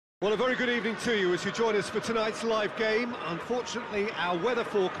Well, a very good evening to you as you join us for tonight's live game. Unfortunately, our weather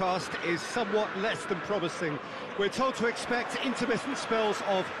forecast is somewhat less than promising. We're told to expect intermittent spells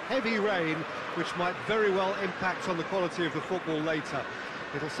of heavy rain, which might very well impact on the quality of the football later.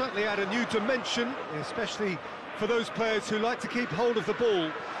 It'll certainly add a new dimension, especially for those players who like to keep hold of the ball.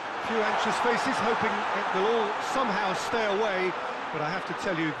 A few anxious faces hoping it will all somehow stay away, but I have to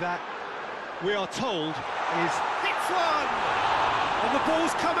tell you that we are told is hits one! And the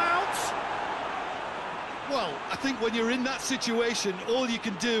ball's come out! Well, I think when you're in that situation, all you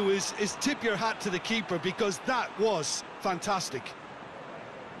can do is tip your hat to the keeper, because that was fantastic.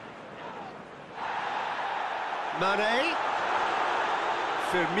 Mane.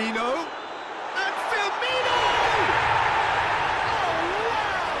 Firmino. And Firmino! Oh,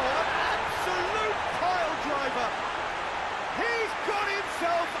 wow! An absolute pile driver! He's got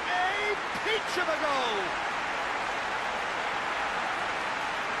himself a peach of a goal!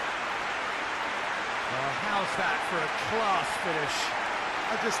 Oh, how's that for a class finish?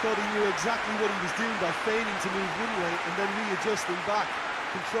 I just thought he knew exactly what he was doing by feigning to move one way and then readjusting back.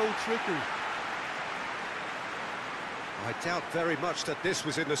 Controlled trickery. I doubt very much that this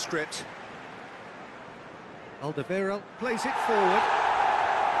was in the script. Alderweireld plays it forward.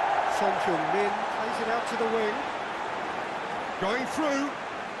 Son Heung-min plays it out to the wing. Going through.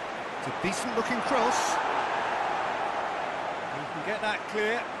 It's a decent-looking cross. You can get that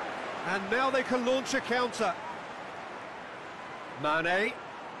clear. And now they can launch a counter. Mane,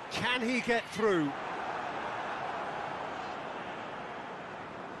 can he get through?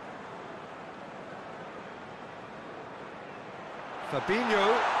 Fabinho,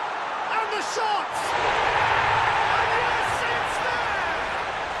 and the shot! And yes, it's there!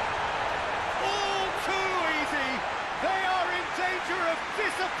 All too easy. They are in danger of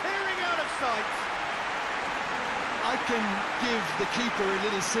disappearing out of sight. I can give the keeper a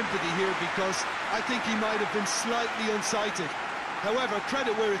little sympathy here, because I think he might have been slightly unsighted. However,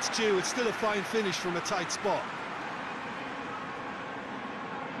 credit where it's due, it's still a fine finish from a tight spot.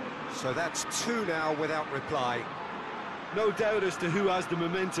 So that's two now without reply. No doubt as to who has the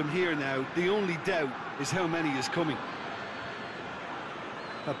momentum here now. The only doubt is how many is coming.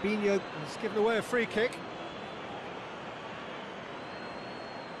 Fabinho has given away a free kick.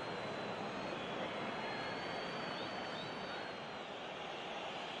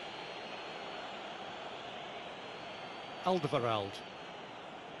 Alderweireld.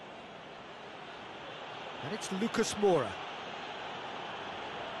 And it's Lucas Moura.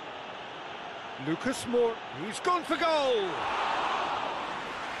 Lucas Moura, he's gone for goal!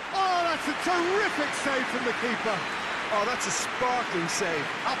 Oh, that's a terrific save from the keeper. Oh, that's a sparkling save.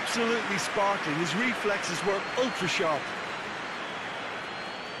 Absolutely sparkling. His reflexes were ultra sharp.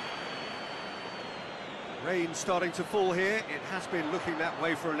 Rain starting to fall here. It has been looking that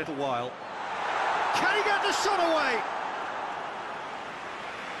way for a little while. Can he get the shot away?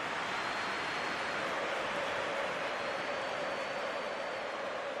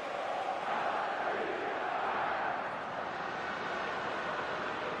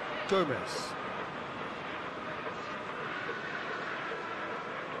 Gomez.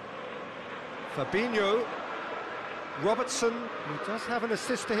 Fabinho. Robertson, who does have an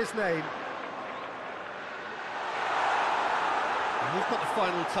assist to his name. And he's got the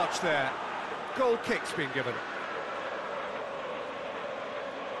final touch there. Goal kick's been given.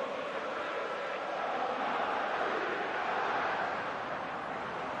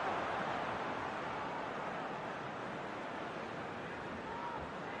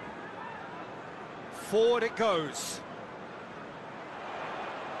 Forward it goes.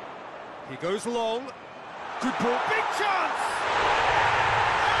 He goes long. Good ball. Big chance!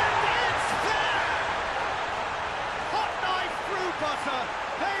 And it's there! Hot knife through butter.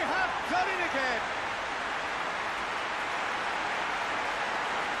 They have done it again.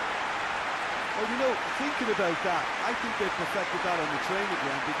 Well, you know, thinking about that, I think they perfected that on the training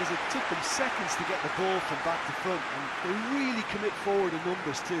ground, because it took them seconds to get the ball from back to front, and they really commit forward in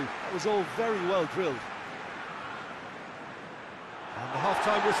numbers too. That was all very well drilled. And the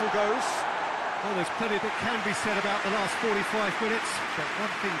half-time whistle goes. Well, there's plenty that can be said about the last 45 minutes, but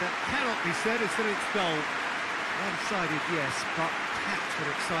one thing that cannot be said is that it's dull. One-sided, yes, but packed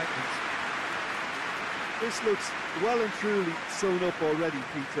with excitement. This looks well and truly sewn up already,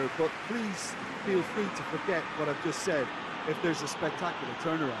 Peter, but please feel free to forget what I've just said if there's a spectacular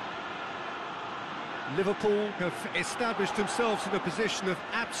turnaround. Liverpool have established themselves in a position of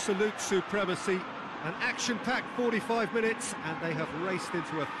absolute supremacy. An action-packed 45 minutes, and they have raced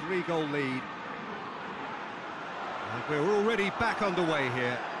into a 3-goal lead. And we're already back underway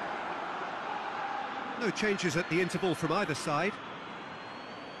here. No changes at the interval from either side.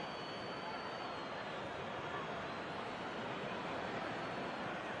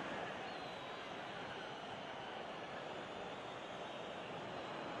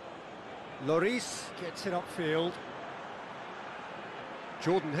 Lloris gets it upfield.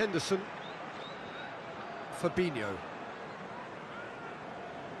 Jordan Henderson. Fabinho.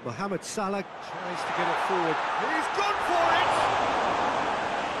 Mohamed Salah tries to get it forward. He's gone for it!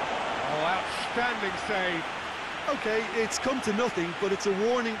 Oh, outstanding save. Okay, it's come to nothing, but it's a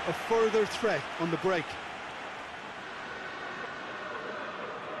warning of further threat on the break.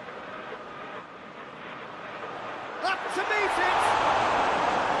 Up to meet it!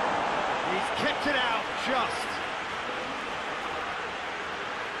 He's kept it out just.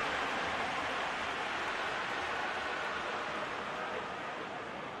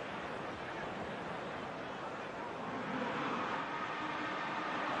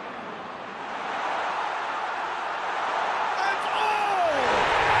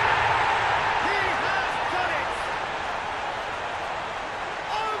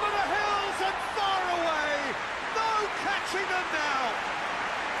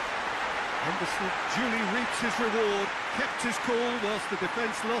 Henderson duly reaps his reward, kept his cool whilst the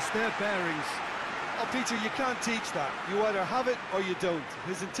defence lost their bearings. Oh, Peter, you can't teach that. You either have it or you don't.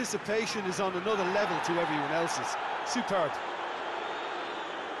 His anticipation is on another level to everyone else's. Superb.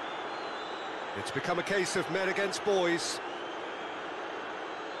 It's become a case of men against boys.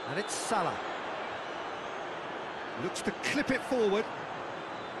 And it's Salah. Looks to clip it forward.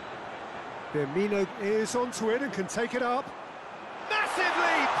 Firmino is onto it and can take it up. Massive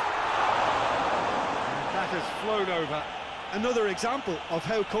leap! And that has flown over. Another example of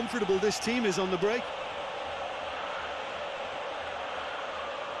how comfortable this team is on the break.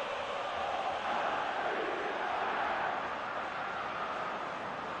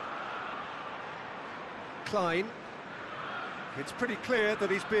 Klein. It's pretty clear that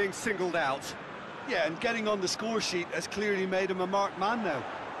he's being singled out. Yeah, and getting on the score sheet has clearly made him a marked man now.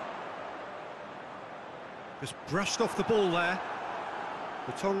 Just brushed off the ball there.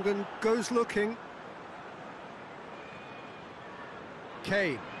 The Tongan goes looking.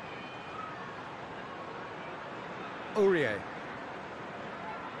 Kane. Aurier.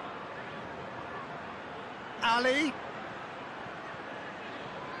 Ali.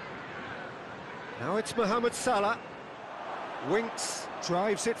 Now it's Mohamed Salah. Winks,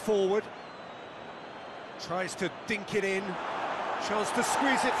 drives it forward. Tries to dink it in. Chance to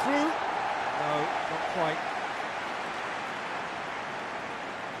squeeze it through. No, not quite.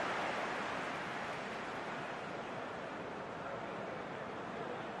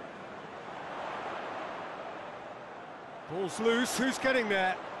 Ball's loose, who's getting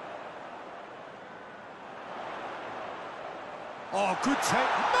there? Oh, good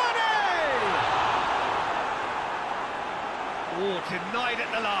take. Money! Oh, denied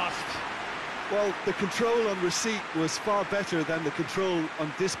at the last. Well, the control on receipt was far better than the control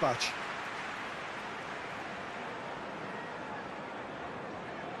on dispatch.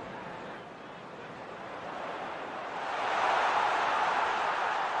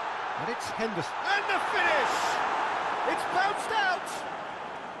 And it's Henderson. And the finish! It's bounced out!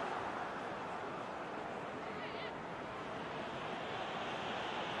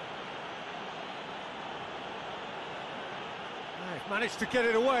 They've managed to get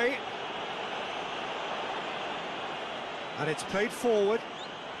it away. And it's played forward.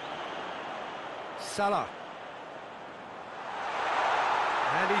 Salah.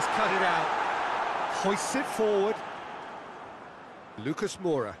 And he's cut it out. Hoists it forward. Lucas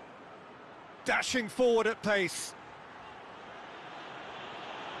Moura. Dashing forward at pace.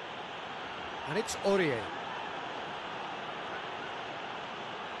 And it's Aurier.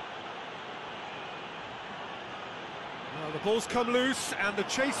 Well, the ball's come loose and the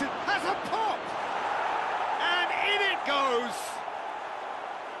chase it has a pop! And in it goes!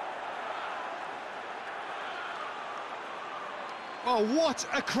 Oh, what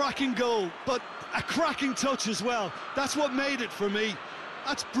a cracking goal, but a cracking touch as well. That's what made it for me.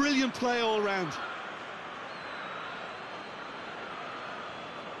 That's brilliant play all round.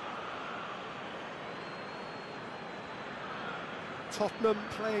 Tottenham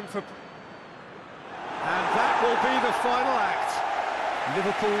playing for... And that will be the final act.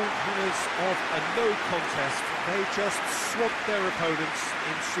 Liverpool winners of a no contest. They just swamped their opponents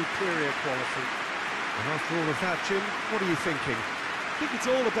in superior quality. And after all of that, Jim, what are you thinking? I think it's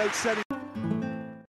all about setting